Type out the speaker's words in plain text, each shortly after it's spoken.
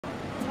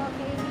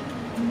Okay.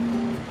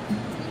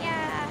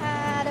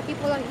 Yeah, the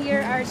people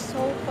here are so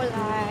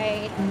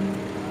polite.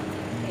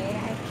 Okay,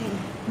 I can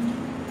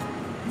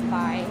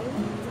buy.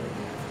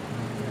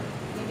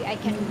 Maybe I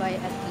can buy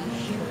a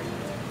t-shirt.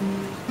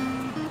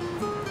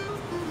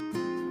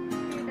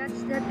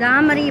 That's the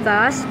Damri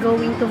bus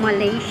going to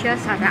Malaysia,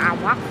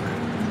 Sarawak.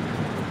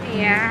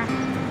 Yeah.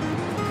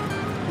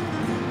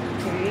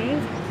 Okay.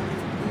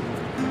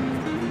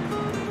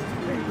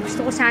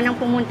 Gusto ko sanang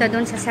pumunta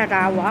doon sa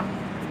Sarawak,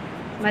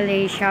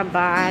 Malaysia,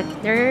 but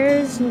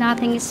there's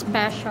nothing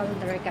special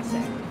there kasi.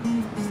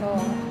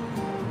 So,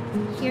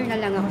 here na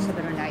lang ako sa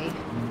Brunei.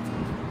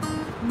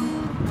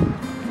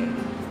 Okay.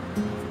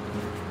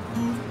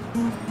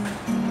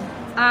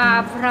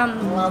 From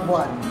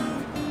Labuan.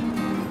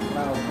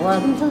 Labuan.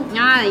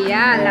 Ah,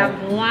 yeah,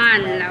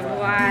 Labuan.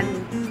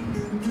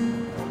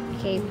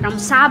 Okay, from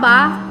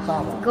Sabah,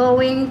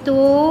 going to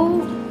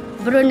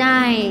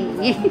Brunei.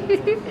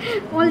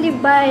 Only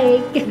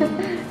bike.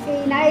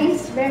 Okay,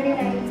 nice, very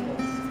nice.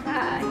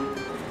 Hi.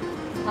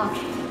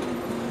 Okay.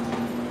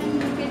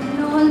 Ayun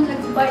noon,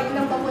 nag-bike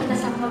lang papunta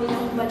sa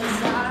kabilang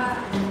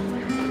bansa.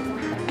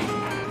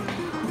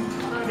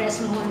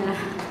 Rest muna.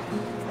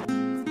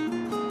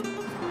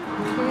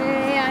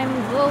 Okay, I'm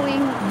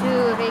going to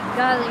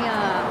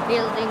Regalia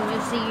Building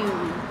Museum.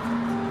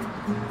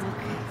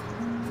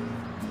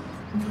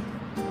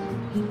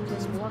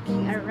 Just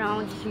walking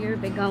around here,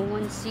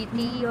 Begawan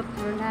City of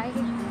Brunei.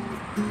 So,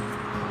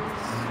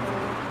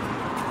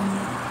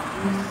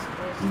 this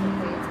is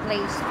the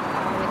place,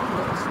 how it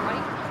looks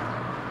like.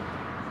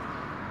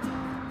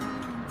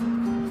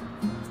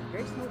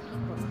 There's no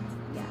people.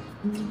 Yeah.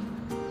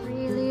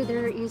 Really,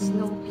 there is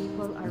no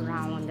people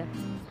around.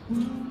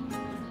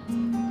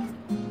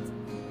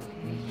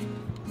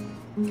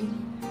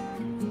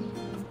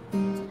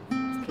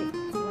 Okay,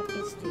 what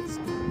is this?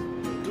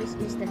 This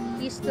is the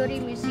History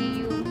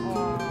Museum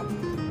of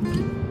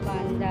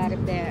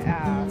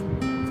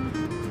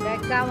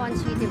Begawan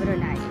City,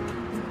 Brunei.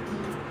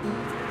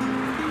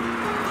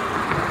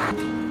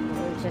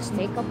 We'll just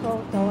take a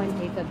photo and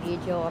take a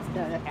video of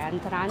the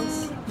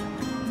entrance,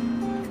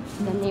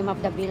 the name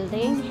of the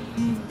building.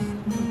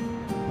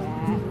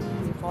 Yeah,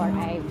 before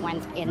I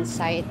went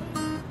inside.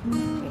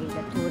 Okay,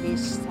 the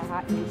tourist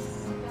is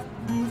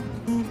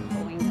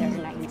going there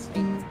na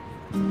inside.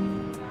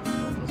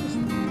 This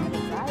is the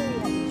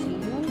Regalia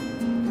Museum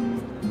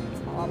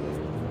of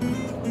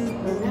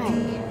Brunei.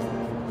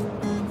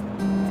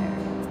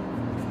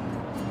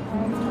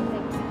 I'll take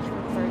a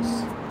picture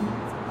first.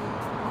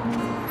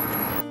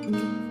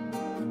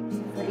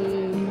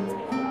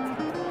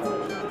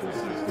 This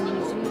is the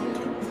museum.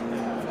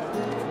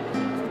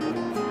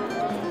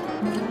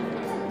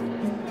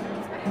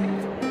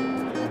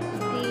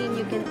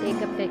 You can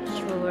take a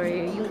picture.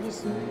 Yung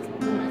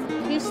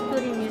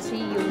History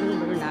Museum in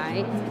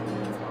Brunei,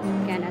 you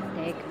cannot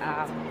take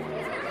a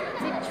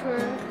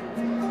picture,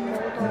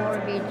 photo or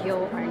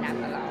video are not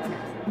allowed.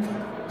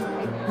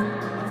 Okay.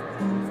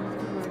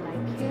 More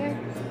like here.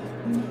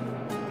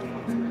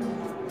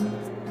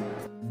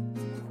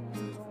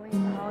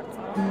 Going out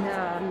of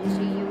the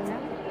museum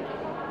now.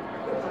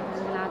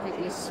 Nothing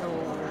is so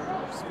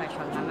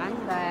special naman,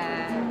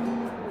 but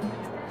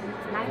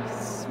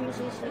nice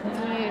museum.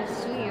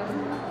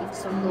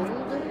 It's so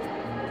gold.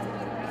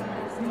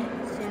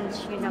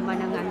 Since yun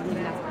naman ang ano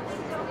nila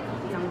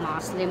ng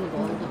Muslim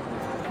gold.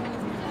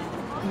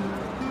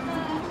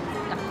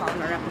 The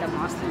color of the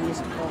Muslim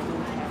is gold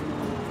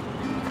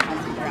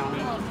and brown.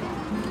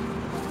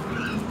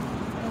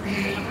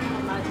 Okay.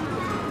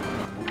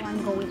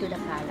 I'm going to the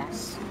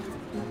palace.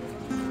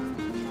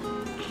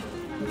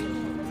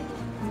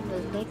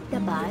 We'll take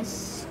the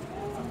bus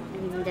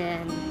and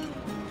then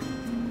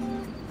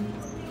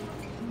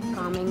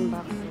coming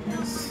back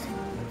to us.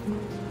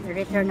 The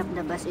return of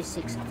the bus is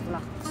 6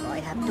 o'clock, so I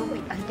have to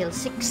wait until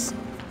 6.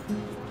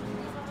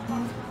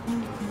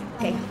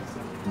 Okay.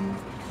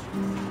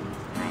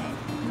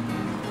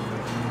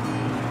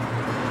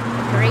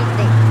 Great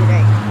day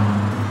today.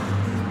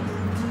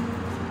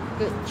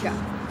 Good job.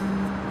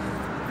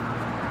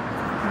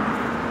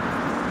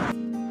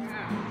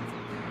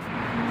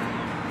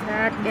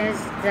 That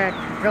is the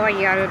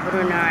Royal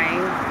Brunei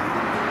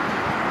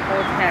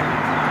Hotel.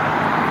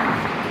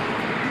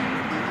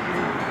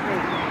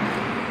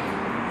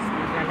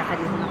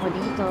 Ako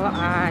dito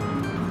at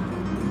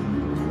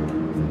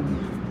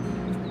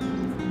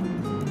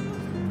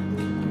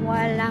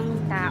walang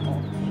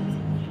tao.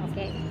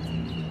 Okay?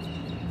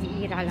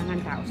 Bihira lang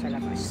ang tao sa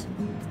labas.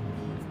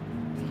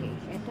 Okay,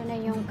 ito na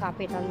yung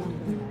capital ng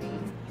Brunei.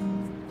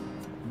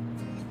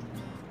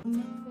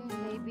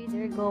 Maybe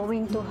they're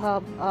going to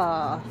have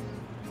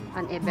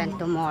an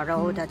event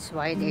tomorrow. That's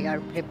why they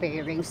are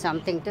preparing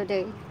something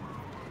today.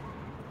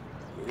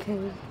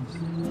 Okay.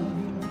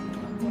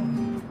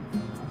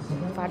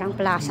 Parang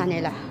plaza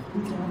nila.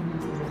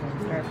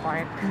 Their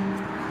park.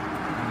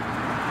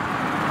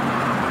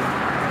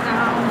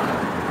 Now,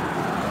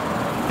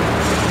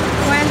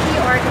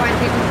 20 or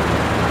 22.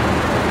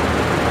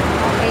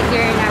 Okay,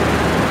 here na.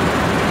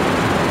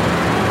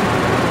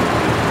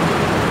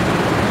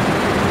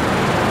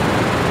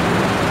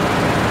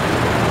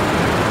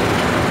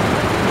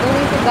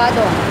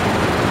 Gadong.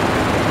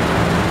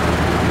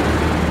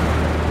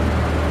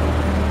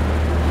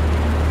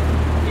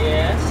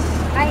 Yes.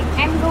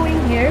 I'm going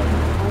here.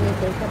 Only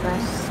take a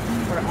bus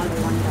for only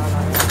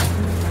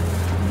 $1.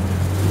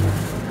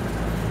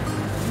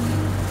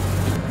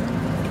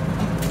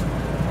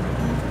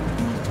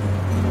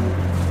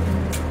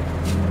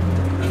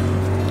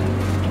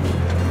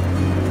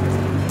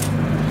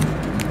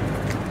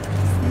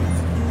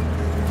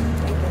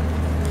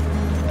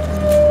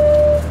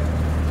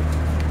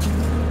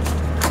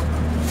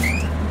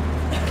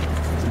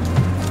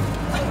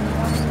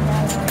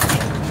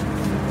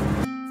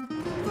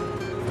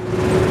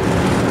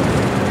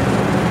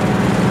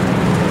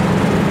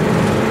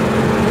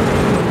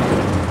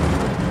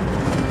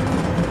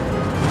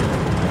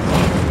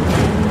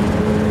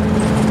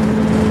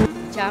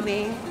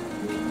 Jame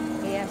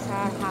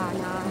Asr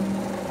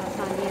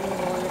Hassanil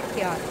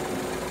Bolkiah.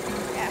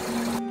 Yes.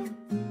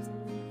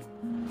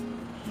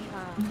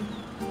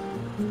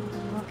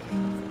 Okay.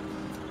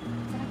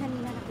 Parang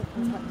kanina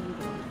nakukuha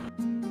dito.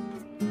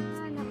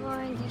 Ayan, ako,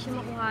 hindi siya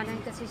makuhanan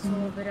kasi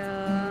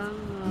sobrang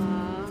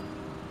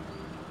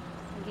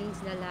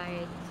against the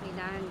light.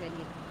 Kailangan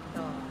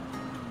ganito.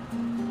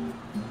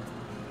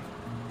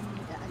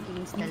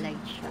 Against the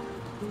light siya.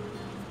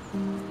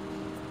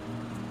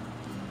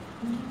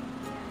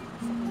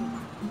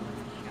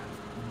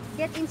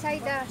 Get inside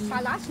the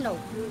palace, no?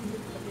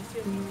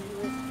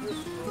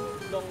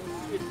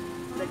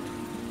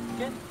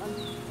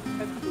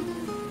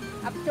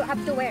 Up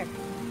to where?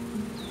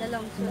 The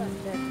long slope.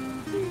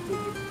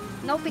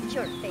 No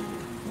picture take.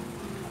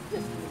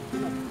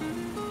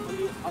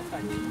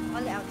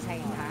 Only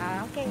outside.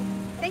 Ah, okay.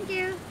 Thank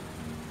you.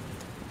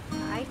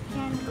 I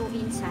can go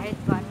inside,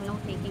 but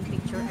no taking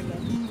picture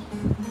again.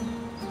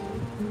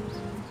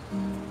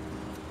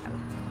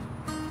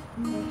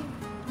 Okay.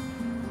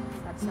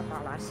 That's the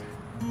palace.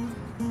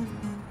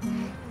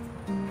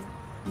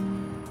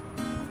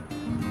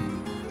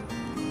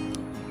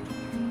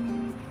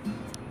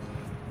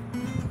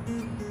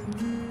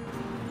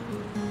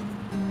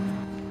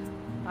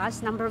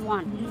 Bus number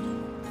 1.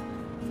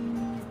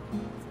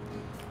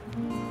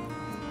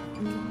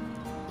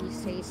 He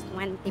says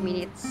 20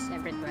 minutes,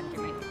 every 20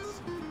 minutes.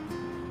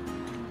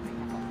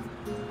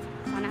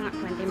 Sana nga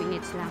 20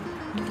 minutes lang.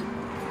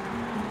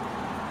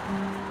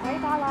 Hi,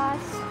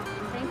 palace.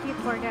 Thank you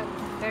for the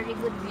very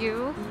good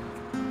view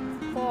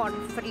for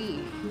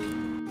free.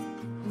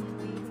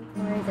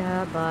 For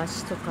the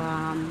bus to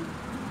come.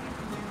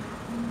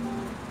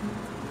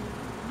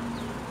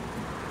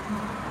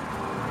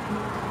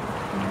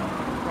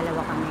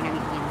 Dalawa kami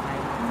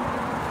naghihintay.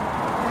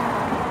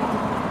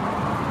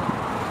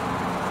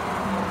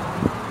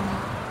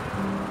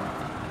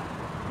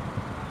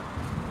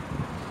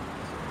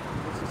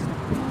 This is the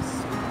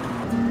place.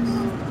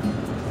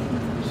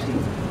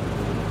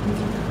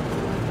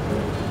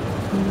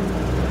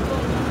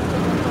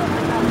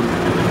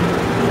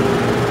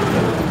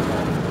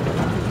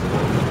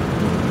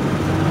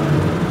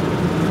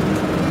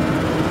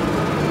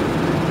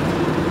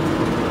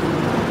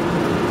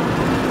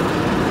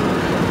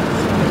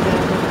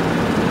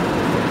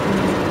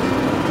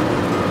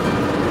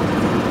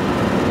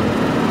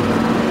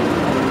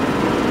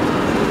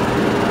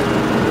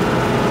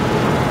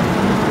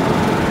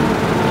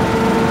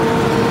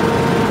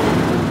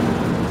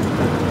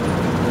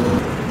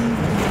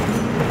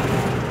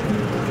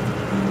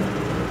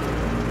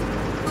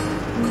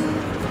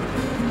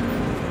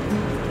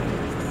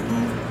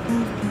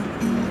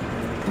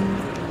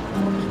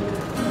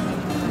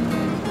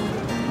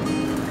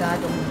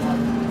 Gadong Mall.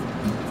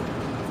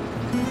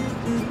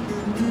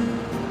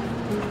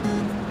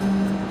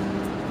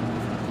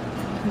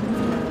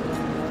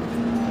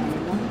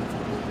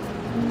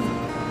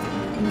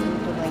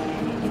 Ito ba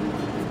yan?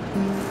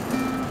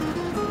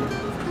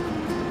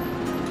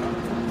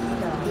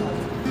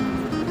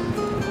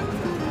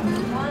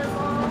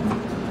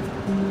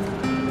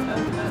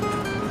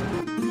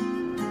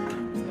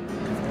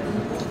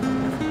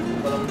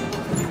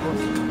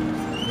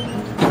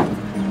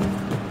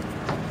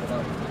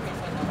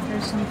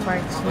 There's some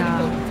parts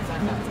na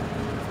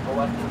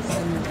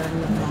central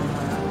yung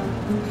mga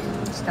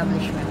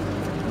establishment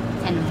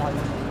and mall.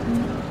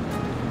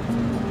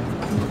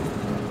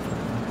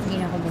 Hindi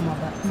na ako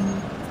bumaba.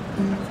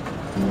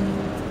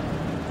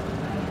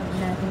 Huwag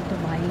natin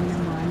tumayin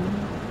naman.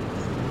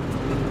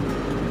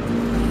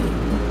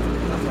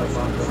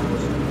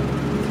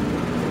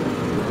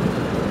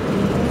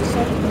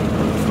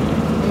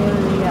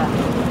 Regalia.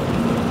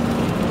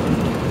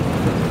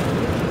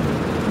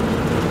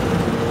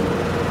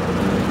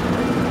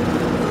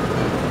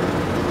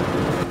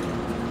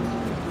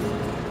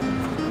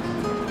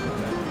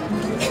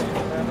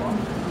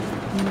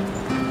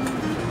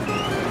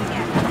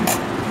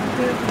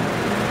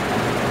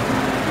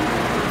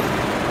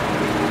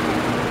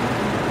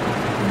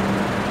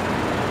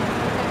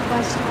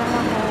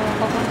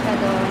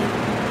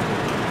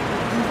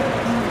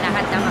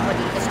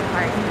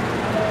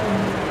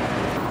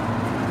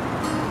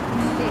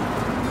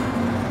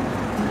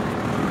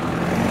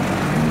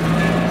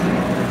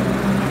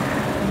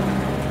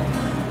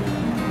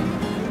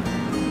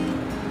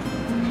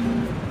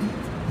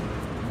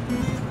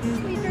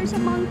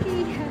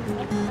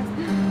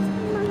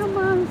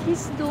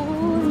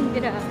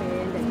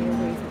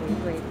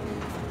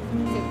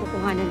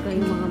 Tingnan ko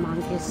yung mga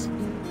monkeys.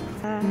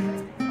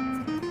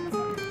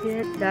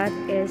 That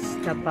is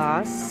the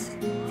bus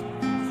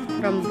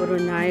from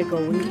Brunei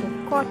going to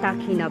Kota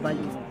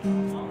Kinabalu.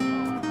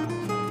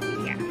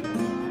 Yeah.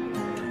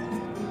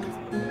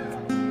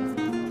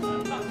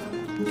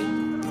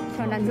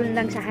 So, nandun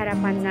lang sa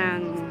harapan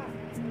ng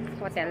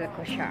hotel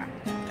ko siya.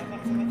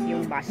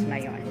 Yung bus na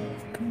yon.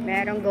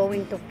 Meron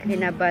going to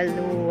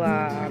Kinabalu,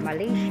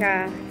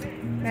 Malaysia.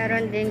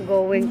 Meron din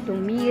going to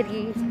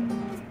Miri,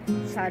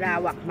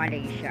 Sarawak,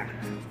 Malaysia.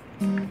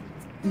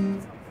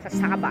 Sa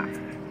Sabah.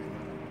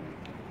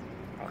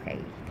 Okay.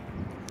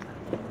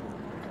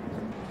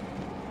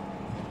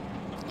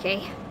 Okay.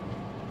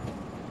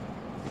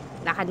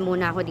 Lakad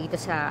muna ako dito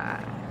sa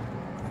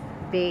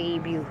Bay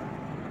View.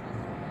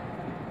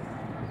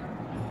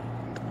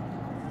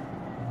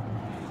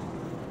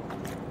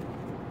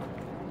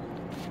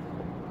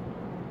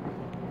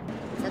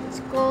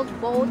 That's called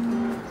boat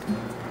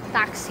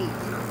taxi.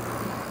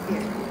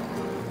 Here.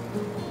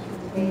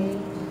 Okay.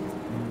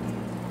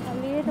 A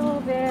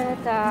little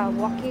bit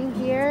walking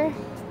here.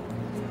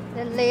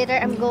 Then later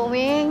I'm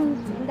going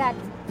in that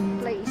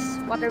place,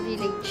 Water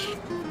Village.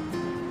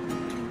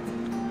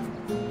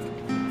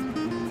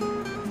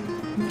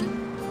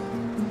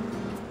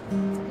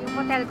 Yung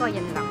hotel ko,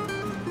 yan lang.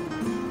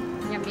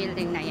 Yung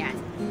building na yan.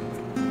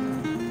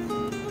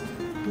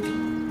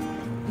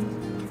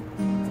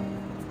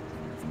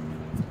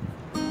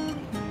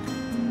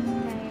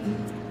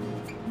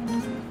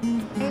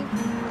 Okay.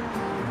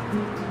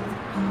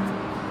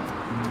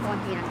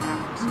 Konti ng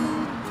tapos.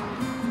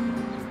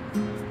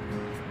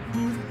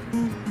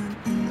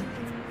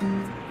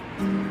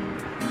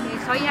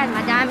 So yan,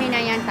 madami na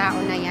yan, tao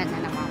na yan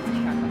na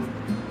namamasyal.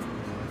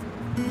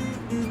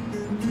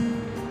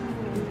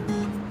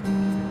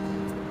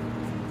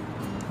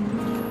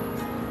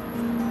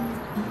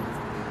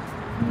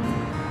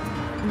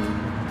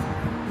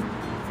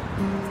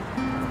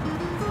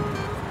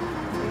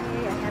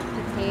 Okay, I have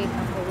to take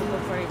a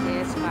photo for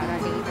this para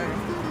later.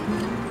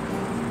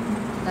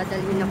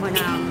 Dadalhin ako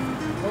ng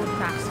boat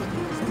taxi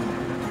dito sa mga.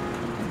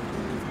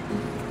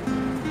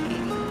 Okay,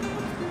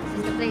 this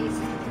is the place.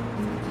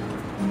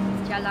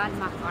 Jalan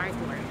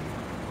MacArthur.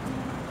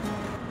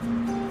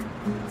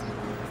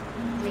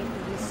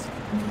 Please.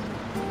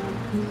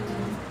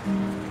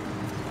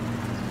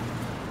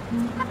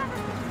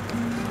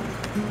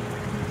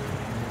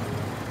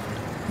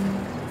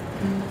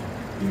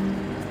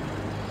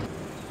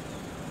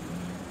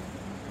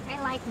 I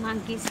like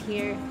monkeys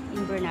here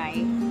in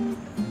Brunei.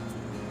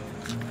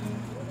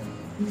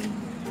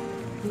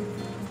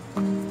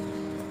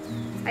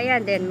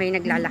 Ayan din, may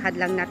naglalakad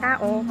lang na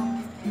tao.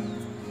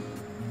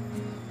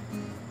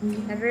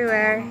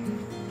 Everywhere.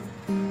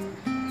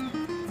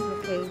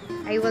 Okay,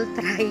 I will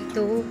try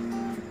to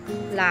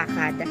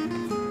lakad.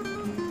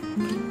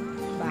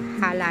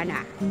 Bahala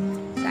na.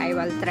 So I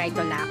will try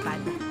to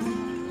lakad.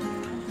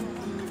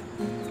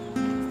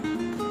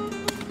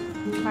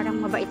 Parang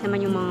mabait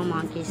naman yung mga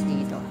monkeys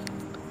dito.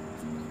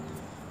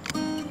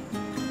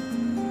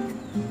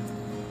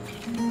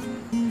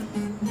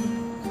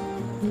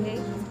 Okay.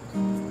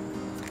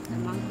 The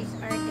monkeys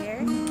are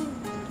there.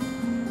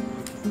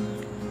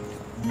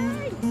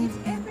 It's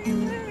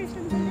everywhere.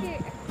 Sandali.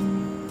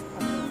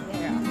 Okay,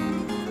 there.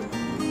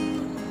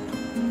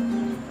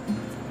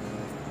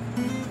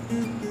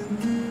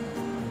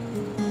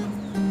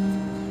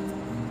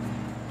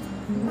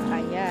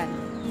 Ayan.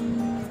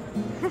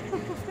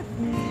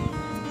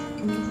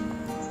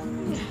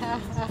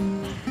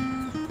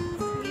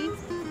 See?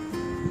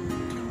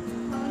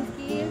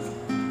 Monkeys.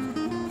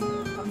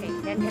 Okay,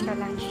 then ito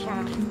lang siya.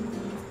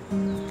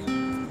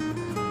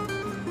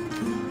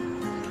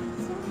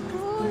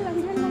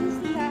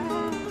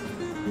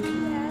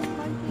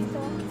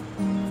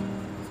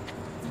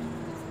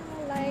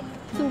 Like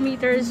 2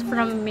 meters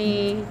from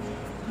me.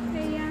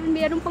 Ayan,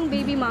 meron pang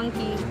baby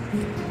monkey.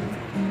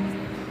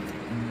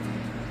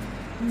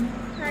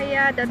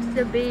 Kaya, that's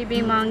the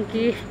baby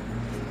monkey.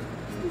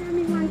 Ang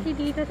daming monkey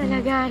dito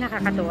talaga,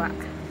 nakakatuwa.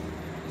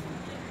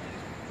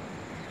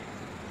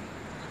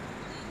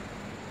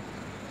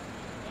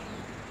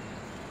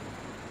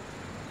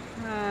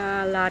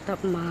 A lot of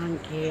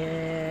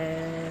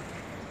monkeys.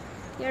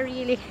 Yeah,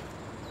 really.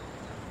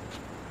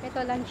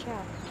 Ito lang siya.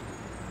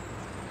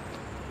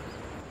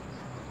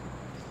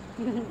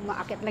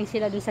 Maakit lang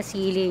sila dun sa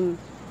ceiling.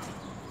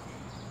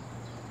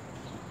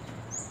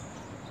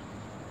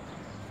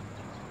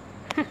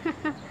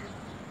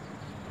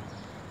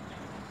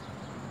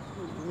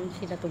 Dun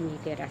sila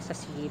tumitira sa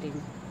ceiling.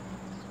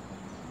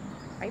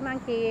 Hi,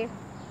 monkey.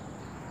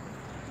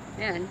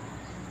 Ayan.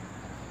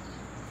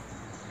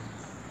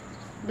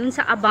 Dun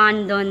sa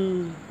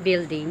abandoned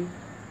building,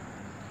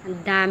 ang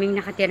daming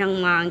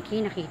nakatirang monkey.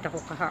 Nakita ko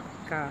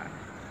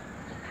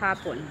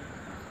kahapon.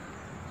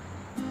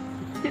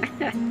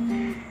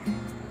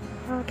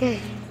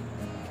 Okay.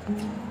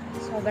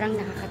 Sobrang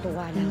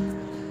nakakatuwa lang.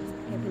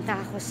 Punta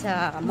ako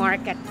sa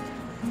market.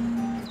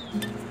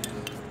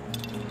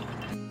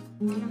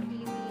 Ng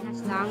Pilipinas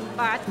lang,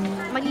 but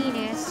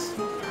malinis.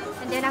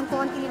 And then, ang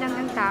konti lang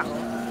ng tao.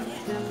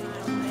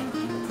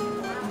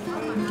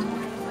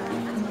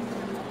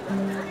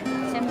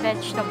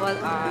 vegetable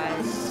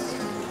as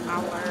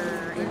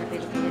our in the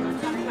Philippines.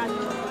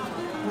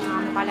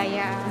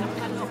 Palaya,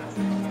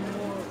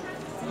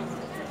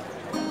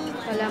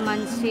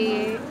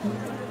 kalamansi,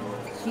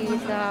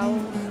 sitaw,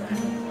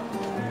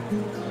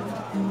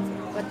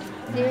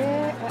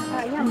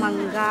 yeah,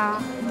 mangga,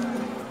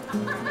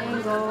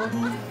 mango.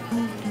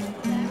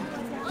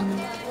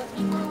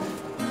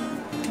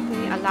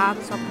 Okay, a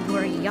lot of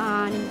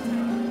durian.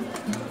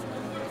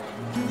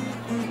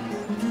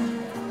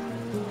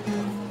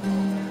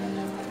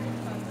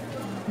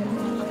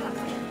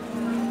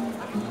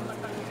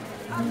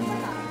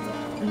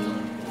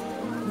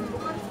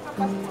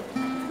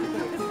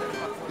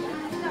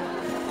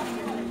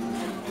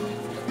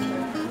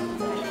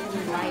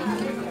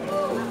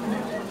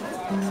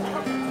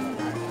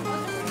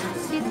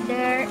 Sit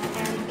there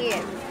and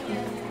eat.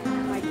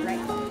 My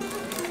friend.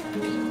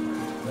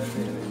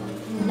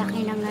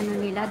 Laki ng ano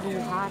nila,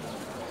 duhat.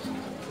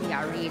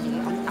 Yeah, really,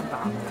 ang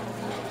taba.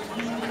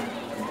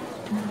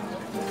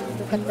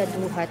 Look at the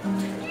duhat.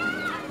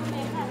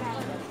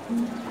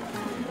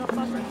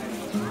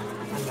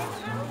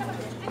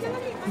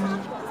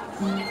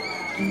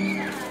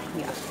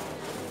 Yeah.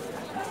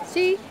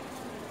 See?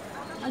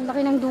 Ang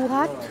laki ng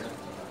duhat.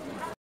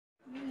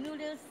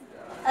 Noodles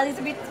a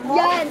little bit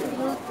more. Yan.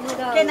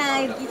 Can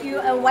I give you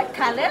a white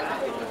color?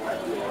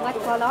 What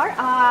color?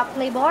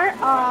 Flavor?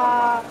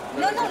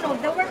 No.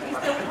 The one is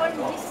the one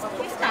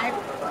this type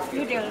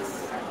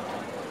noodles.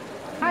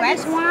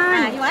 This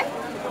one. You want?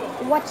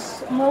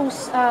 What's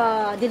most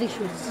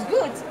delicious?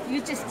 Good.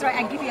 You just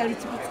try. I give you a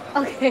little bit.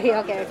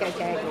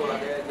 Okay.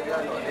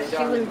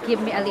 She will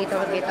give me a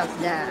little bit of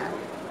the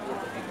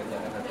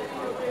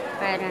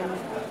parang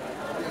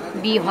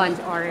bihon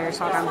or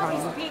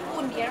soranghon. Big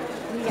one here.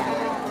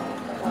 Yeah.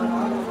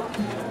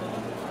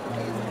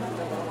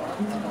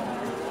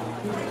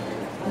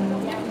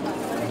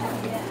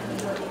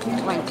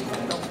 Wait.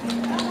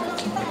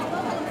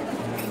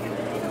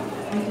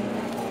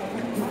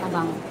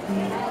 Abang.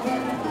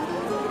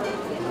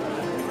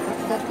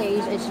 The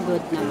taste is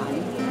good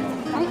naman.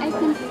 I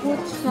can put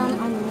some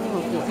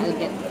okay,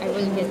 I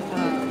will get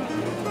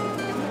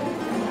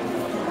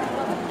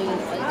what do you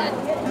call that?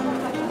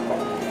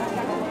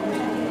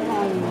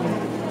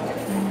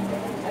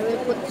 I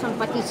will put some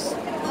patis.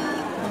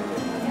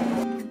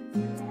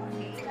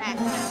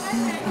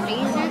 Let's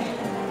taste it.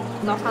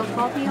 Local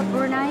coffee of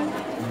Brunei.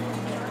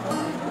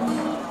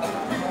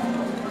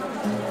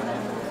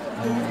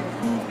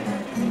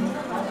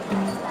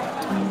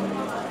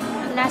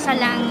 Lasa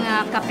lang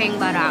kapeng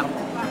barao.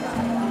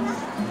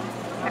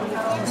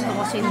 Gusto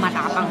ko kasi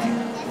matapang.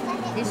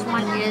 This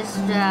one is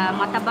the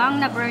matabang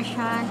na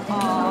version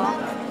of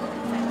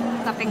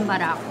kapeng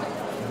barao.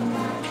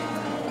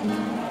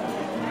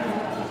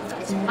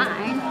 It's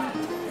fine.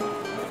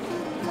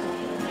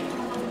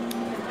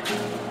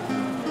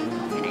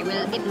 And I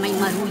will eat my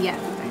maruya.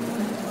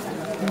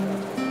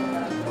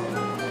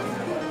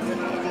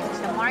 This is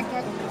the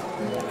market.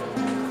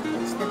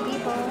 It's the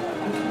people.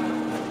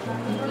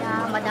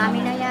 Yeah,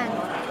 madami na yan.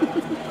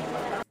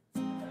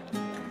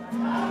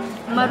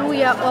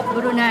 Maruya of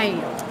Brunei.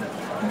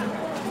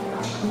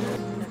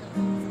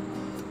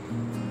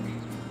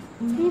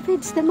 He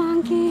feeds the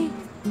monkey.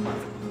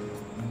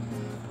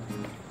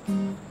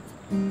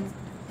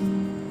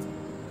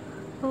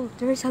 Oh,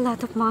 there's a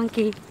lot of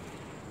monkey.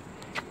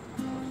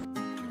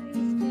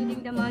 He's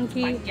feeding the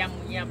monkey.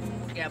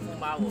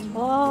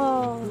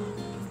 Oh.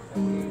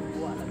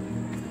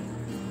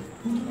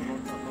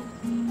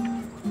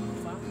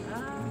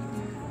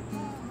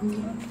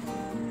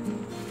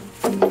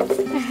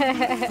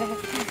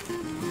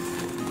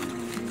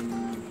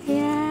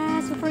 Yeah,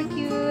 super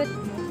cute.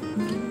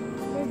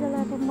 There's a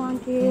lot of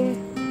monkey.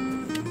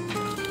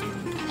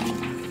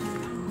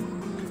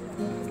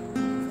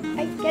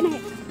 Can I?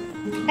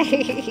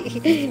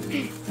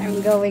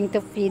 I'm going to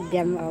feed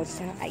them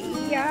also.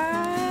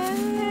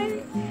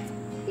 Ayan!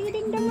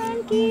 Feeding the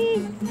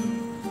monkey.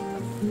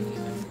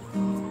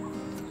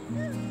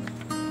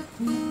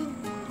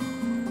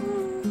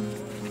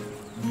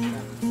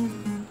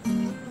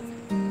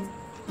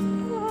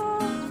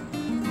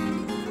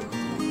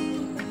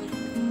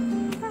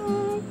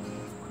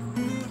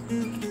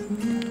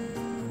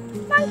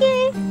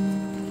 Monkey.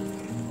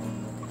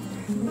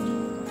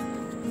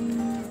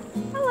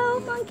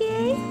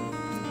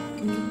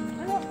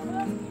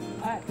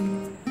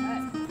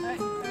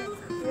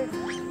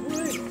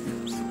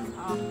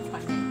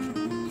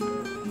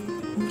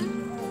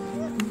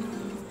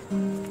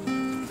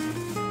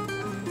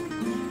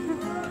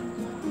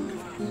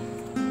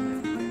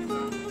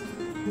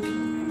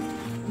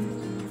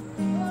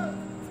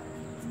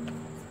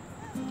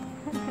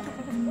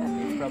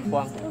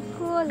 So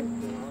cool.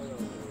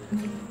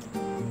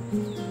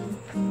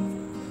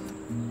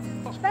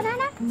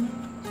 Banana.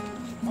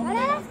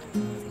 Banana.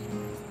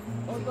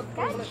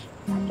 Catch.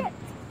 Catch.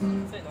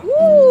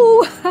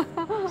 Woo!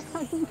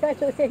 Ang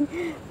galing.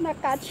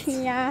 Na-catch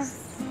niya.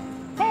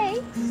 Hey,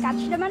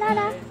 catch the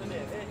banana.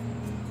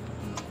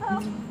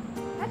 Oh,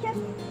 catch it.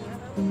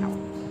 No.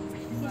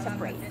 He's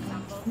afraid.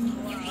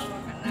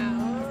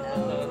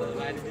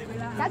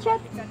 Catch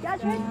it!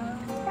 Catch it!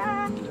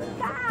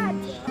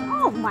 Catch!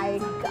 Oh my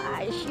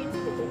gosh! You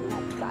did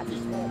not catch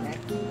it.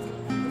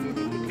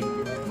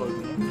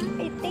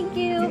 Hey, thank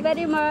you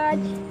very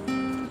much.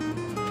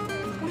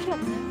 Catch it!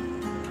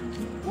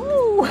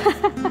 Woo!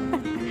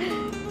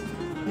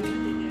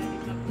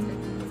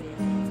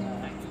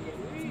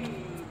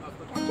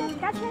 Catch it!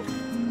 Catch it!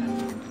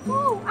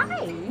 Oh,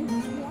 ay!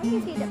 Why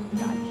you didn't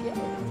catch it?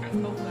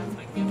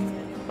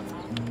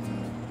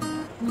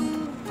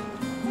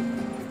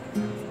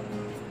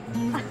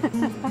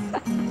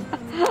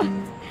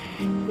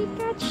 He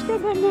catched the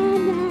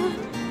banana.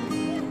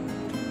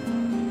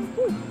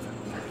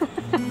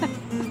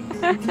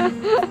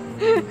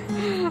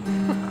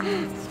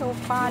 So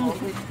fun.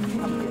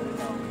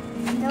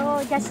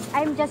 No,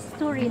 I'm just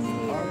tourist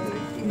here.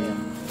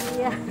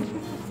 Yeah.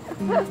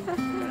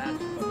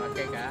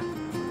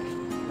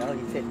 No,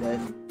 he said that.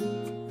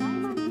 Bye,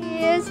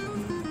 monkeys.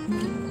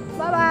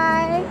 Bye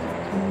bye.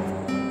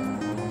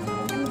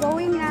 I'm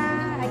going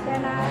na. I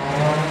cannot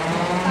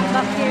come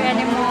back here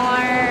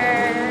anymore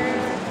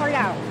for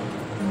now.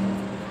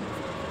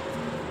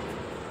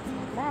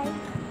 Bye.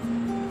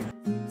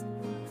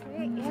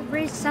 Okay,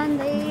 every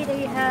Sunday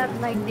they have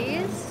like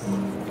this.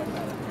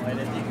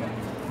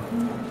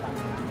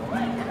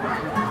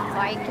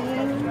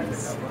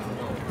 Vikings.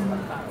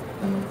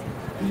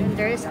 And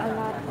there's a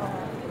lot of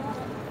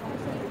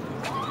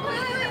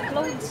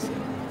clothes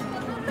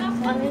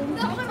selling.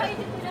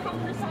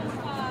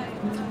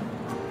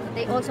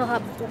 They also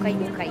have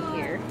ukay-ukay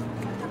here.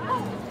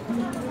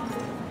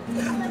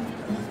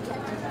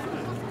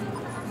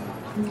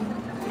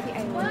 Maybe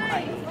I will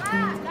buy.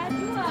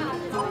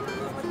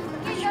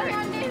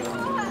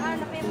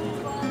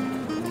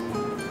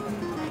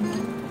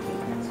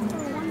 That's for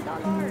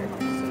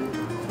 $1.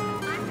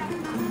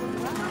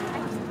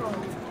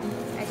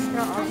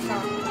 Extra also.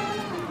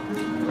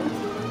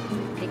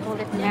 They call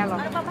it melon.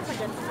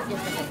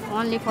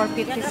 Only for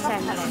 50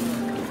 cents.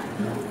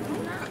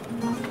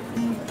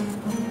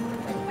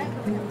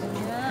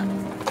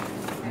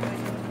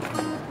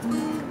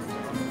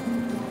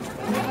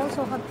 They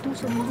also have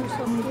tusok here.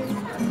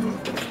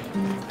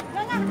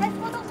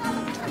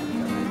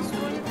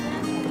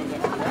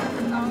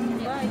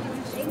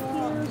 Thank you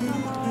so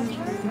much.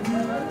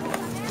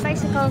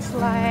 Bicycles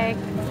like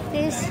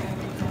this.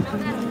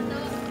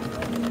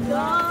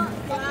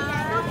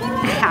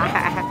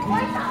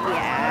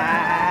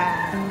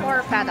 Yeah,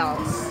 4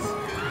 pedals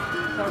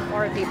for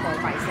 4 people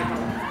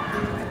bicycle.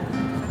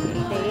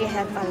 Okay, they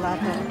have a lot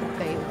of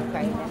okay.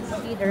 Let's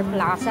see their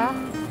plaza.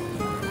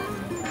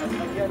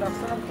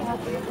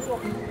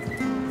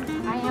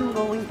 I am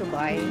going to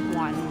buy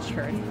one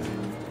shirt.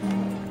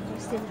 We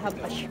still have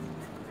a shirt.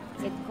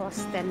 It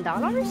costs $10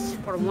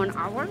 for 1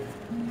 hour.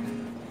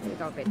 A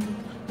little bit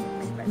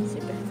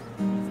expensive.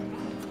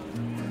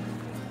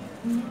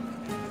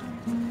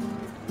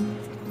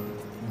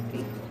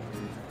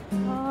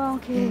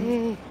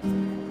 Okay.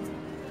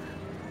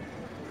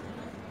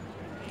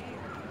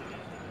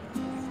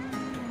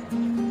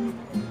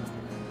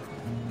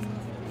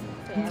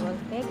 Okay, I will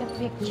take a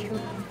picture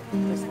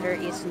because there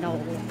is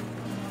no,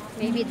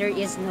 maybe there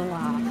is no,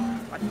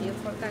 what do you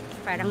call that?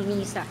 Parang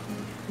misa.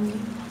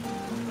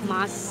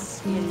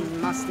 Mass in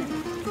Muslim.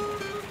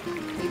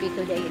 Maybe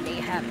today they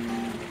have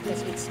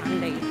because it's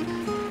Sunday.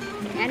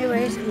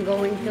 Anyways, I'm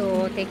going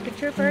to take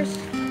picture first.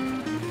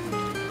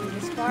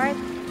 This part.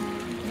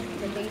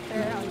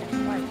 Later on that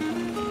part.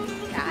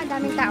 Ang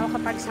daming tao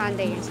kapag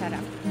Sunday, ang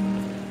sarap.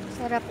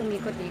 Sarap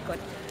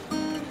umikot-ikot.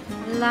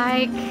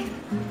 Like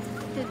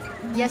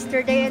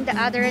yesterday and the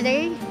other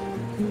day,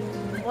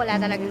 wala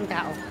talagang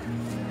tao.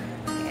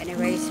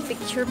 Anyways,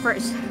 picture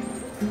first.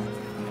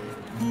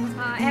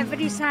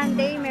 Every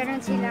Sunday,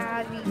 meron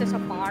sila dito sa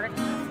park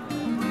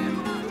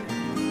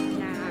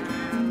na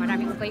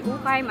maraming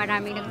ukay-ukay,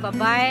 maraming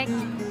nagbabike.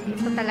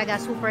 Ito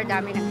talaga super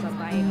dami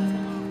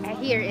nagbabike.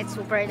 Here, it's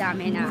super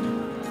dami na.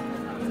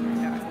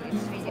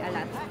 It's really a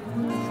lot.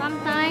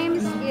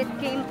 Sometimes, it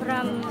came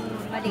from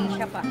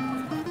Malaysia pa.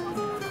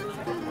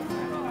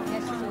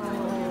 Just to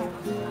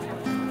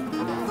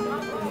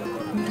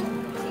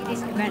see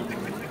this event.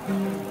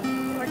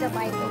 For the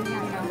biking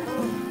niya.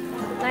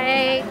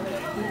 Like,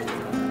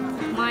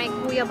 my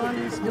Kuya Bon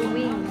is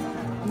doing.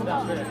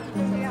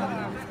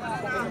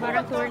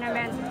 Parang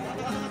tournament.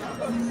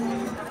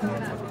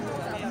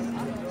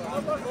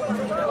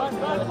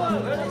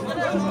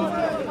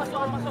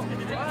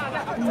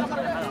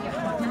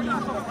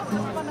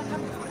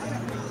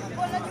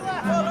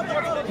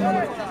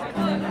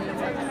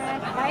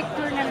 Bike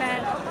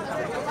tournament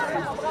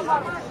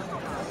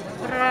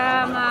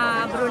from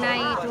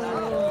Brunei to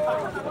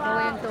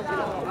going to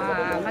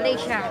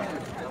Malaysia,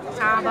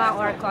 Sabah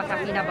or Kota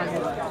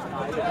Kinabalu.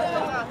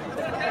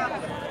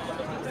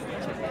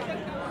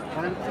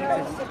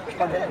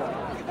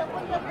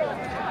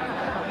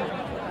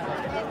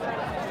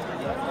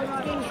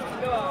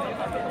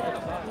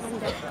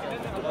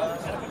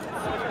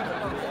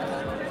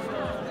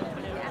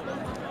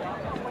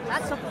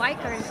 Lots of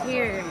bikers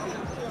here.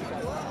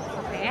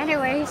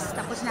 Anyways,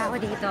 tapos na ako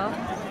dito.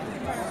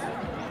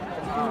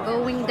 I'm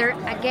going there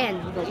again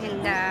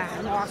in the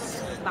mosque.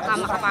 Baka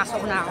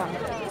makapasok na ako.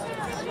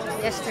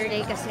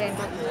 Yesterday kasi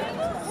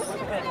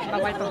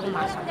bawal pa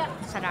pumasok.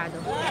 Sarado.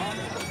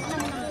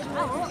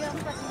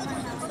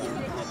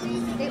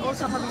 They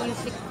also have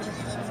music.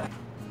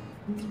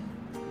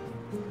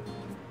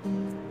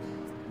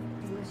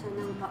 Saan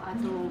ang paa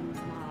itong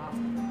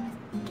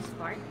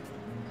sport?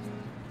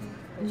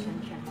 Saan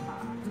siya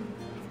paa?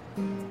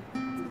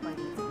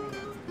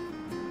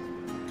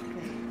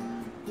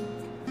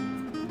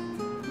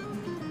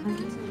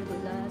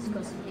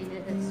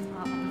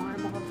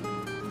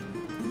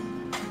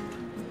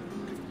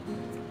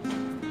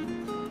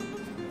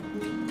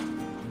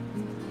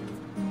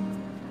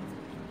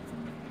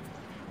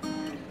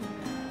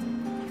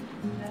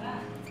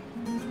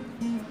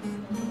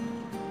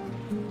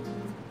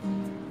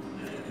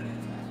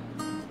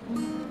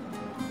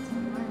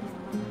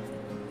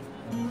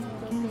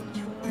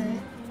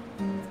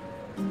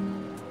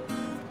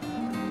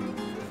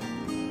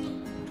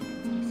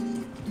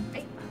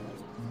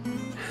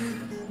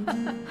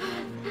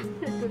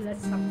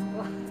 Nadulas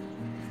ako.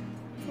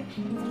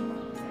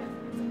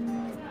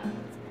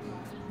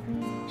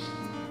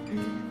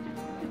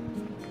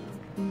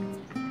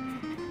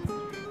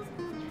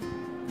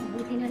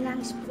 Buti na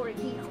lang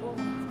sporty ako.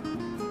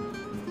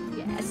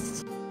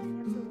 Yes. I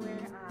have to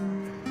wear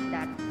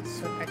that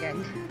suit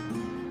again.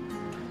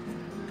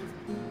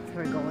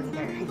 We're going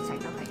there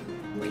inside. Okay.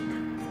 Wait.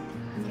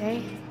 Okay.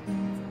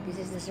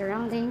 This is the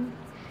surrounding.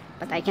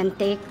 But I can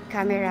take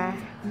camera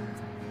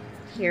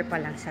here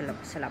pa lang sa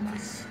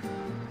labas.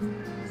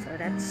 So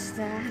that's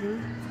the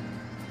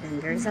then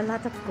there's a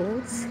lot of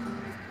goats.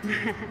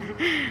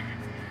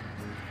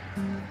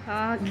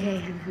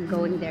 Okay, I'm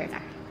going there now.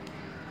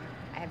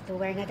 I have to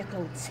wear another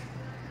clothes.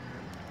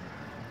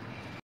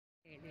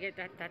 Okay,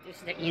 that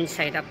is the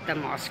inside of the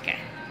mosque.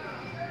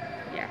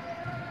 Yeah,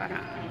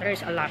 parang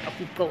there's a lot of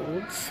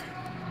goats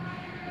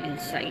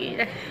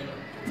inside.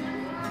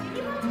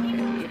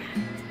 Okay.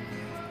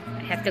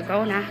 I have to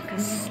go now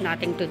because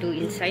nothing to do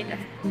inside.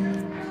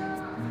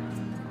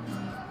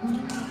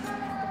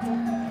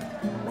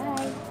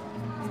 Bye.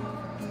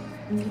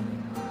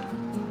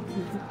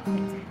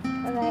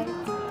 Bye-bye.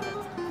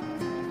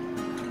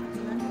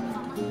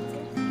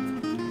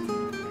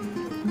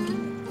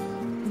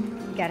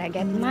 Gotta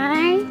get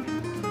my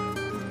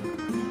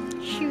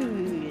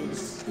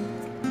shoes.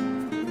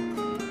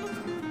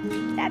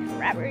 That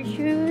rubber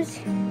shoes.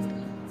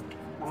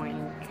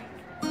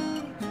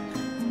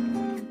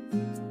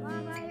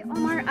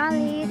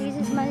 Ali, this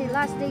is my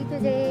last day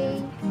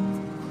today.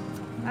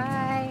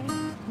 Bye.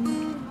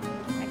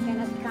 I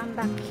cannot come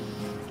back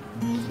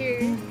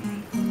here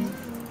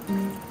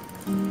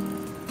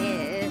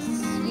this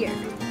year.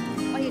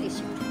 Only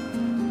this year.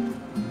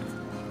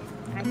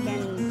 I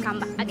can come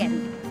back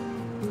again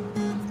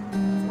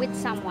with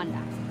someone.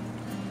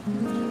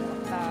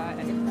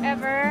 If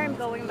ever I'm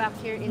going back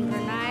here in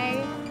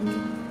Brunei,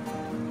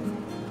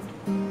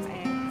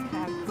 I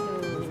have to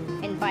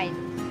invite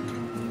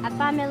a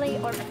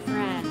family or a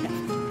friend.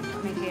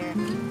 Come here.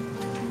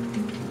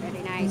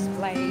 Very nice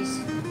place.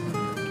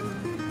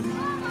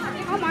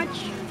 How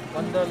much?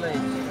 $1 each.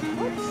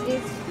 What's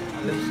this?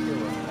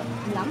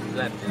 Lamp?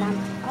 Lamp.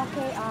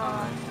 Okay,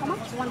 how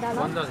much? $1?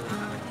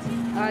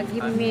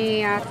 Give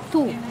me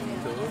 2.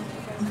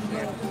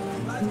 Yeah.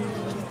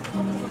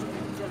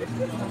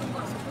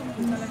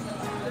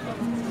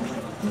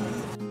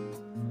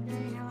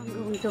 Now I'm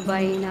going to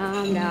buy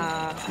now the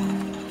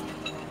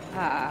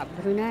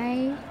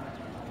Brunei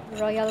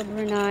Royal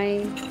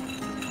Brunei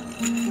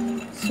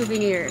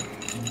souvenir.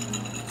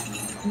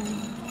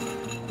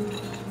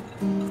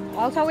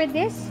 Also with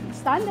this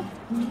stand?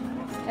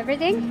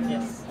 Everything?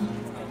 Yes.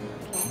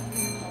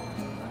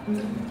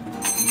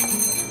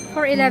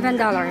 For $11.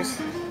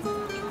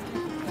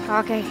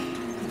 Okay.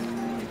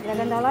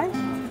 $11?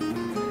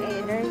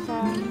 Okay, there's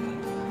a...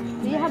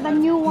 Do you have a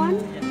new one?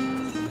 Yes.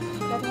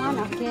 That one?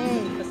 Okay.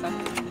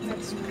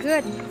 That's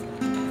good.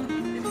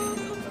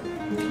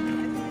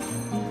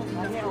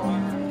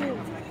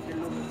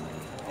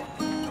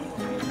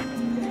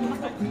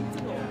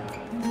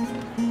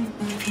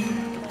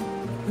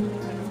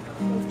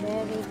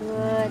 Very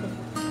good.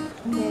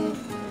 Okay.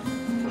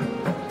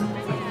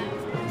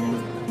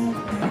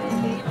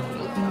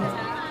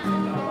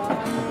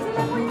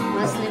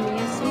 Muslim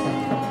music.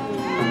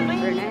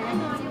 Brunei.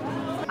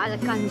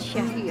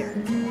 Alkansya here.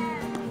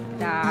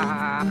 The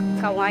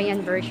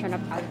Kawayan version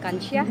of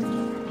Alkansya.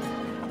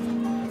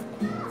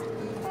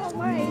 Oh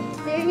my,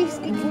 there is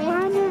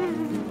iguana.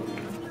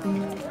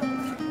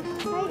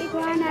 Hi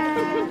iguana.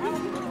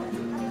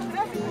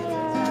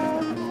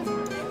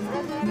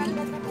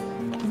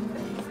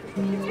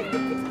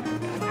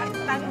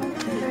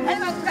 Ay,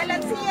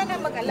 magkalansiya na,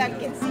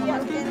 mag-alansiya.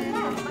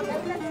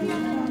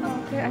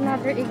 There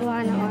another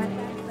iguana.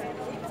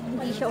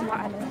 Hindi siya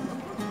umaalis.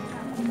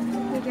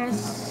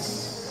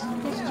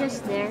 It's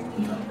just there.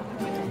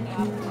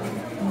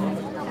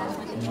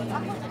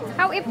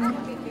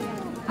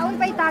 How if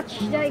I touch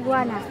the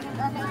iguana?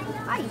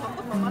 Ay.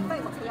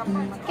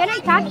 Can I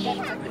touch?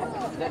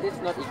 That is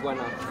not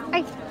iguana.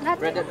 Ay,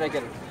 not Red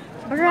dragon.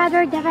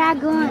 brother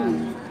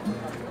dragon.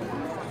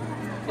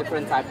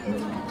 Different type.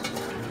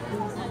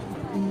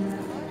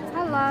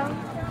 Hello,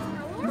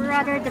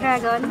 brother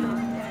dragon.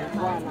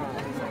 Iguana.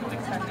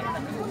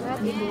 What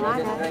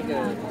iguana?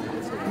 Dragon.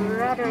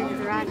 Brother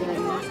dragon.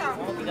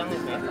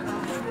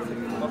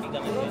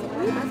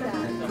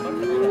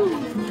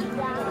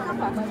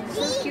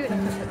 So cute.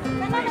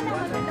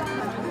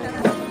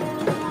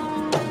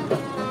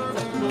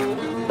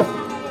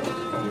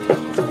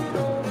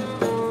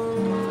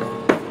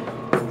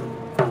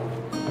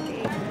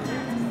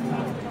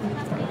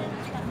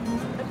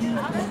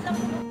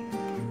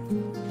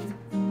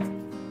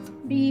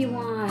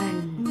 B1.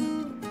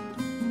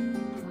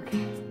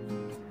 Okay.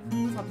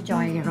 Of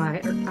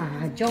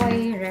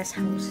Joy Rest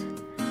House.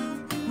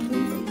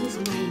 Here is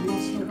my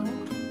messy room.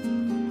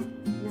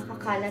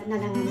 Nakakalat na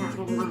lang ang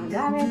aking mga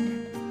gamit.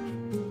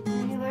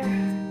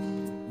 Anywhere.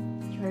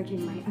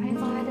 Charging my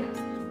iPad.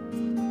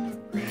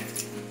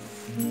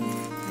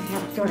 I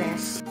have to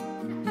rest.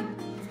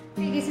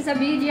 This is a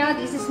video.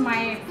 This is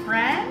my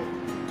friend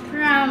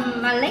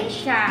from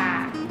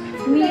Malaysia.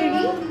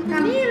 Miri?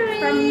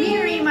 From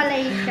Miri,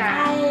 Malaysia.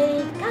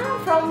 I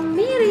come from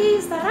Miri,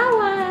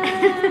 Sarawak.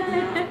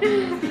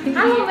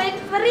 I'm my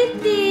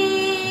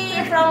pretty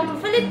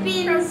from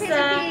Philippines.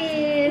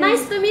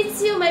 Nice to meet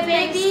you, my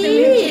baby. Nice to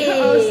meet you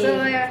also.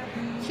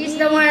 She's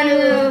the one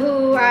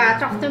who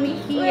talked to me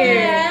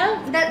here.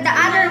 Well, The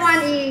other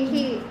one,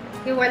 he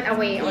went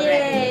away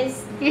already.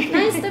 Yes.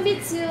 Nice to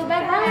meet you.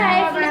 Bye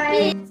bye,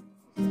 Philippines.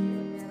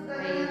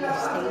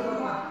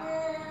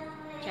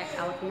 Check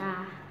out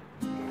na.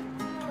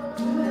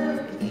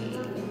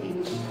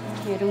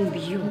 Merong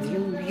view.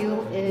 Yung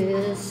view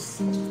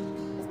is...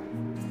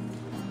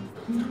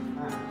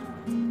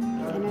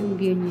 Yan ang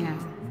view niya.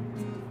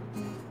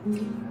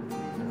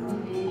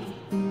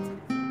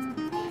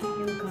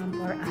 Yung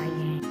Kampor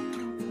Ayer.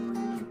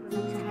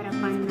 Sa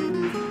harapan ng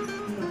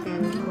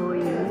hotel ko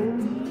yung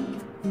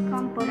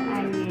Kampor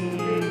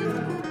Ayer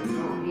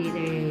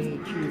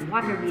village, yung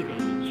water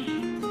village.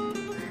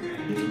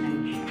 Yan lang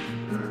siya.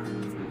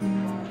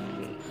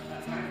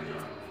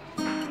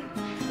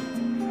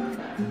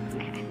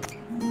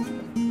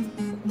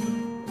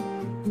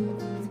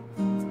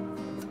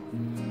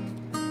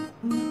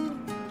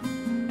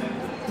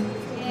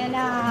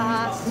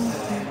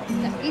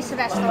 This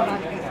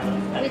restaurant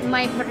with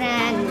my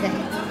friend.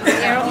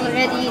 They're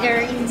already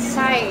there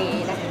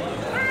inside.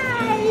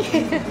 Hi!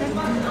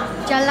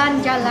 Jalan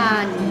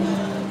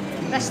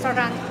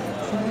restaurant.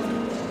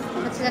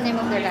 What's the name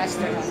of the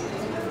restaurant?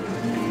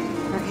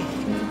 Okay.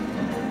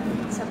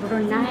 It's a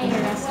Brunei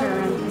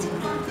restaurant.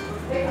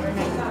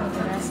 Brunei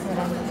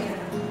restaurant.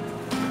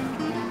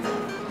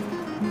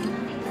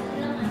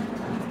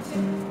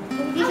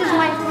 This is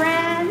my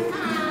friend.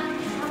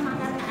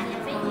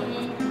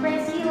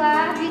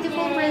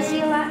 Beautiful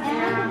Brazila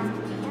and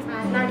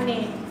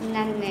Nane.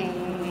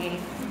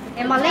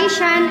 A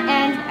Malaysian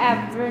and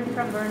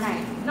from Brunei.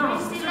 No,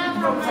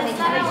 from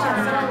Malaysia.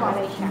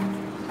 Malaysia.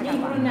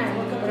 Brunei.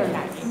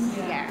 Brunei.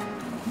 Yeah.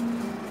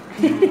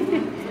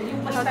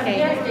 Okay.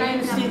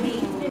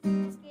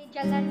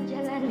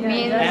 Jalan-jalan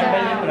means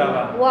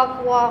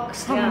walk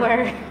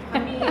somewhere.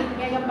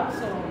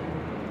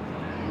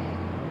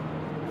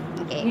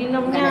 Okay.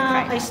 Ninom I'm gonna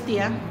niya try. iced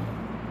tea, ah.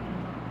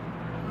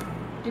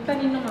 Kita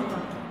ninom ako.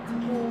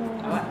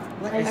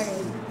 What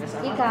is this?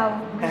 Ikaw.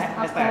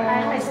 Iced Ako. tea.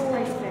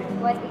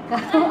 What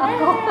ikaw?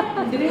 Ako.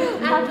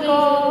 Ako.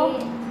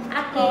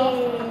 Ako.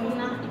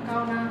 Ikaw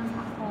na.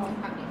 Ako.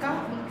 Ikaw?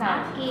 Ikaw.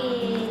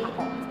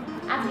 Ako.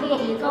 Ako.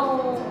 Ikaw.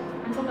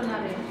 Ano ka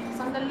na rin?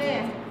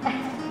 Sandali.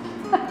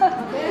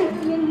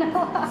 Yun na.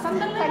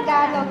 Sandali.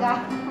 Tagalog ah.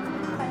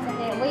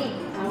 Sandali. Wait.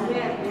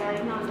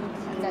 Yeah, no.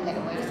 Sandali.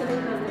 Wait.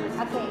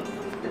 Okay.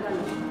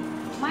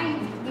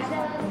 Mine.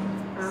 Isa.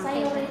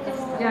 Sa'yo ito.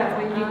 Yeah,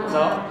 when you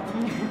So?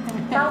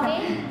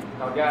 Tauge?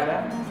 Tauge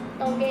ada?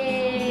 Tauge.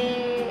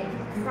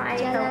 Fry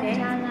tauge.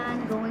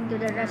 Jalan-jalan. Going to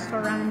the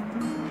restaurant.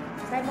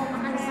 Saya mau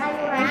makan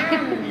sayuran.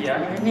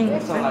 Iya.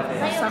 Sholat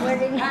ya. Sayur.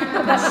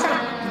 Basa.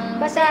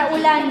 Basa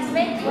ulan.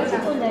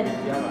 Basa ulan.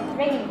 Iya lah.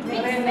 Rain.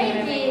 Mixed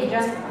veggies.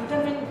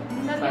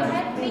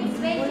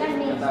 Mixed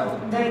veggies. Nggak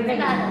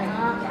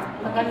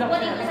tahu.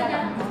 Kuning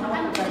saja.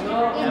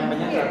 Yang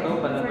banyak satu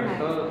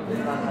betul-betul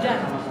Hujan.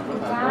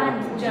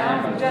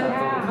 Hujan.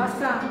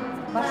 Basah.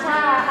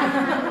 Basa.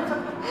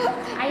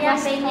 Ayam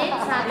penyet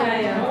satu.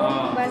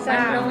 Oh,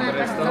 Basa.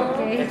 terus tuh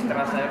Okay.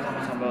 ekstra sayur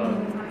sama sambal.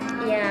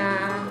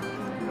 Ya.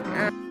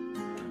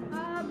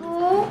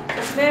 Abu.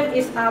 His name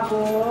is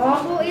Abu.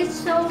 Abu is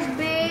so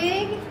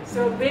big.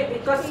 So big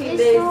because He he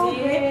is so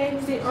lazy. big.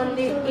 She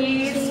only So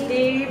eats,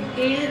 lazy.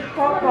 eat,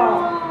 pawpaw.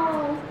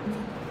 Oh.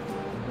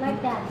 Like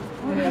that.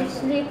 Only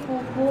sleep,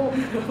 poop,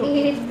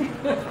 eat.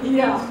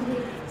 Yeah.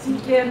 Sleep. She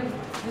can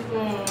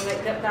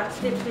like that.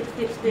 Sleep.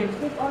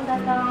 Sleep all the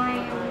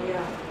time.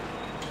 Yeah.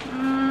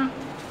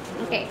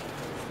 Okay.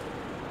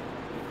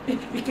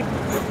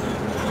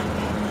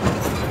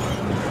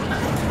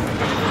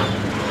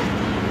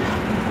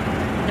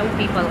 no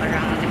people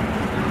around.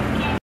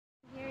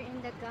 Here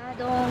in the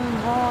Gadong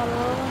Mall,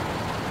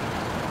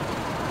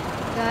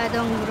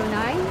 Gadong,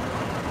 Brunei.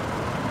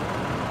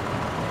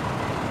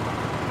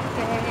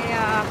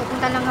 Kaya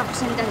pupunta lang ako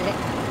sandali.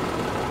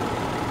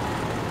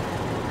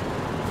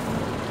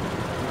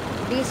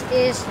 This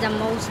is the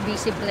most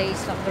busy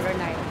place of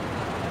Brunei.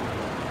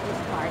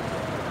 This part,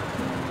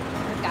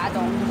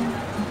 Gadong.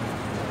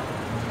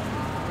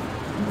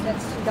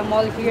 That's the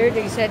mall here.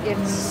 They said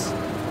it's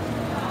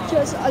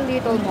just a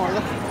little mall.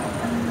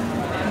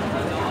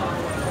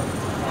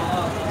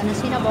 Ano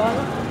sinabol?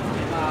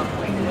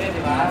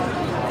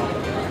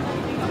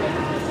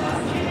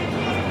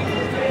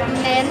 From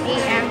 10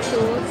 a.m. to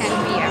 10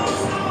 p.m.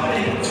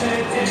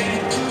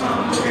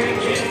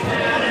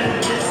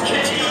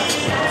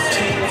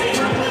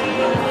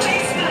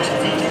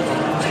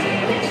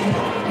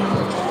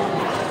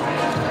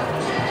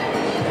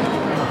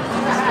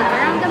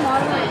 Around the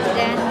mall,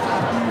 then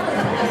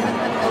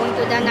going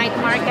to the night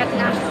market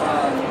na.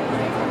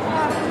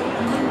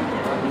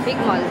 Big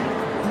mall.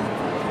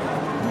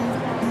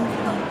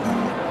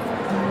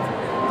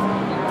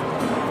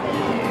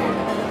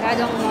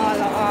 Gadong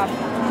Mall of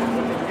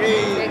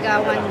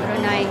Regalia,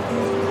 Brunei.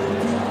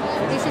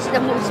 So this is the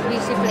most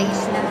busy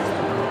place na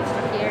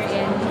here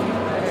in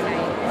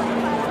Brunei.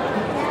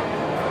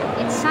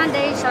 It's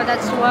Sunday, so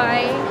that's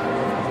why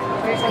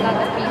there's a lot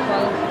of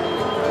people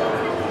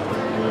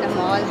in the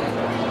mall.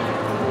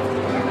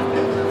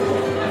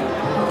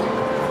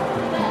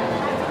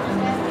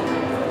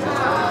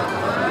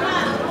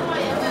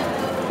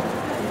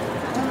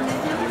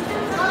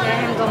 Then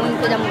I'm going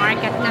to the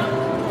market na.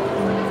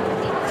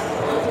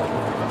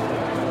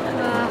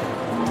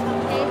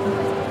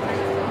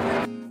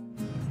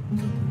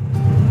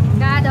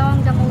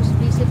 Gadong, the most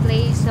busy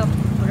place of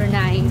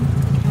Brunei.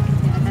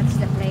 Yeah, that's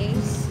the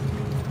place.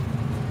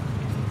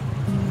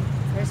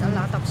 There's a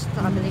lot of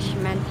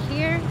establishment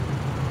here.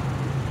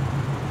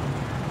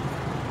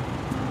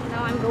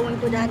 Now I'm going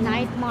to the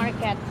night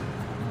market.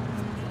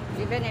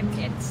 Even if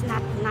it's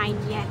not night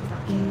yet.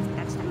 Okay,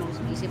 that's the most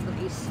busy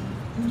place.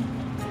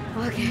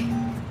 Okay,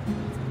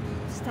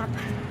 stop.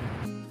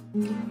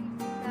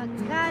 The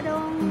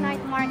Gadong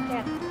night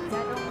market.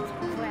 Gadong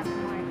wet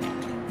market.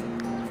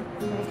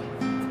 Okay.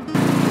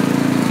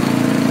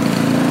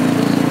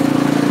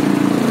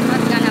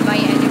 Not gonna buy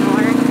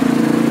anymore.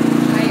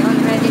 I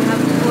already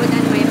have food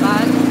in my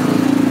bag.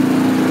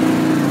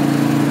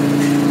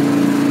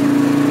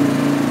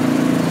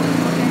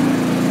 Okay.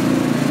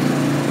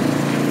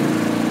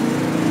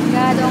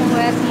 Gadong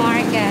wet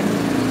market.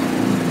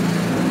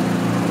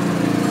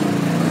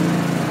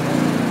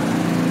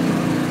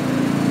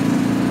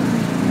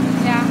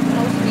 Yeah,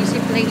 most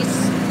busy place.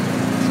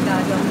 It's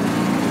Gadong.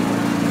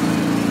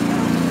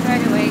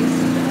 Anyways,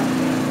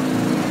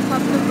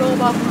 have to go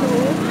back to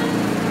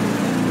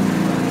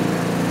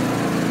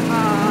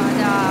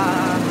the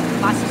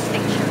bus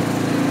station.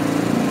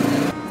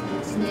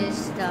 This is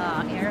the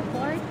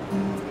airport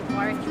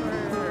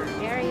departure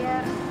area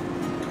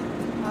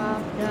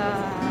of the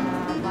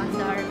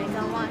Bandar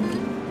Begawan.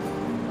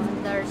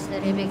 Bandar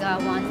Seri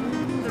Begawan,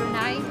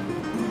 Brunei.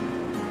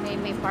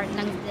 May part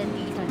lang din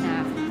dito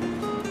na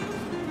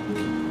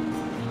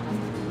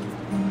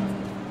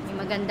may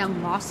magandang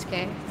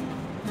mosque.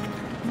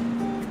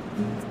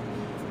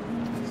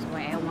 That's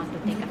why I want to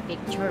take a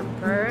picture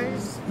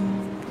first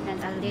and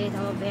a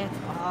little bit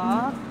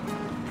of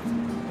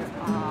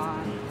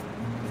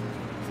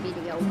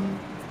video.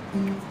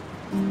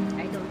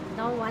 I don't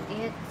know what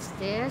it's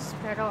this,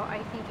 pero I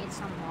think it's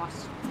a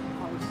mosque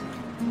also.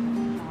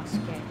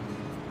 Mosque.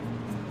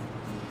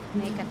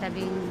 May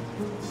katabing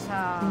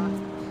sa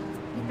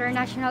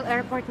international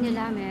airport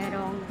nila,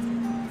 merong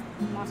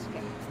mosque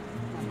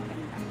na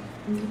maganda.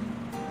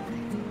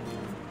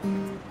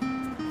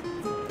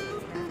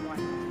 That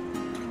one.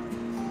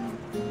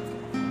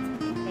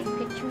 Take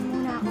picture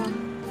muna ako.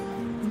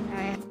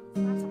 Okay.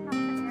 Pasok na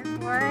ako sa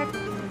airport.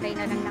 Hintay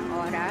na lang ng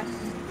oras.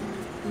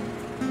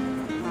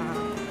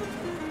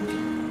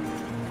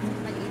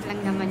 Maliit lang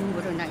naman yung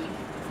Brunei.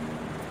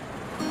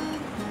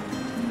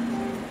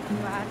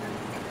 But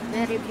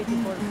very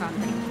beautiful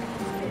country.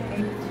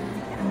 Okay.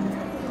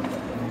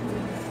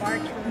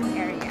 Departure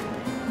area.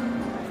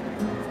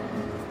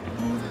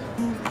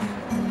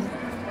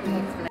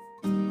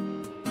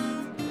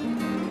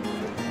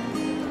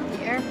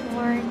 The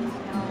airport.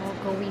 Now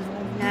going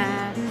home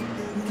na.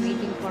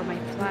 Waiting for my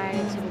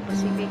flight. Cebu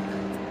Pacific.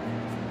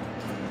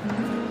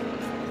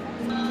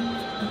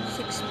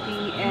 6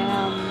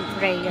 p.m.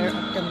 prayer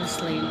of the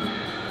Muslim.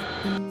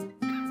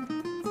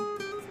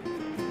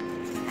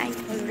 I'm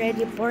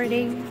already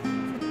boarding.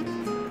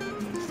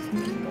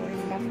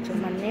 Going back to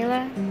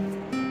Manila.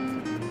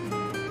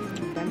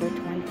 November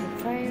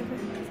 25.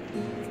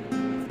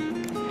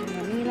 To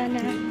Manila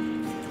na.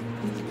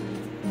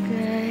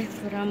 Okay,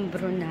 from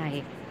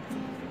Brunei.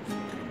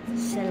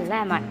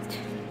 Salamat.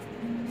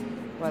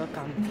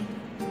 Welcome.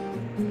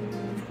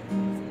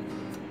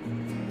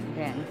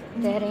 Then,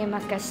 terima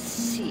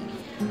kasih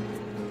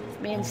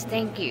means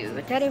thank you.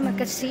 Terima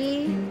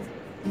kasih,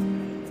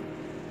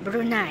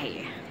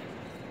 Brunei.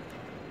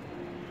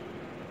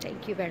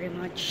 Thank you very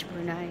much,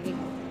 Brunei.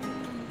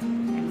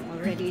 I'm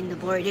already in the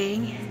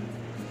boarding.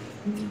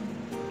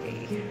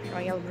 Okay,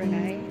 Royal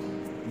Brunei.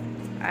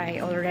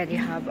 I already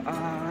have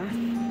a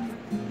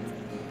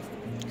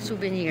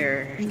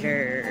souvenir,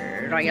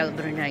 the Royal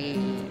Brunei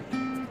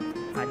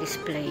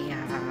display.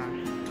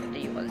 What do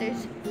you call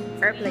this?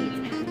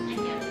 Airplane.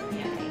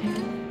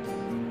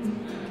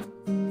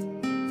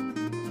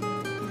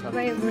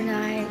 Bye-bye,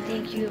 Brunei.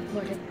 Thank you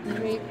for the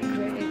great,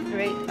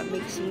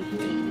 amazing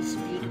place,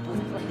 beautiful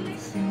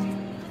place.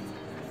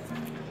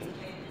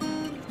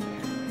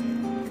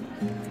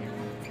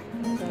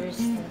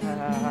 There's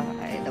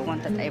the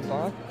one that I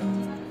bought,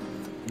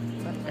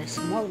 but the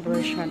small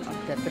version of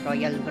the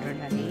Royal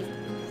Brunei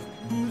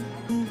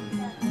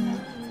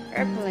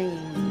airplane.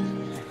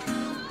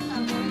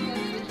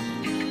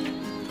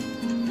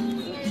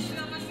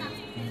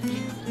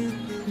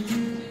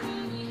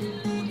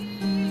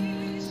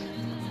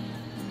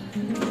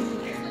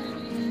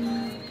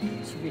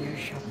 Souvenir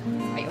shop.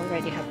 I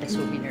already have the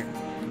souvenir,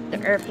 the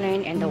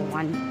airplane, and the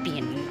one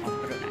pin of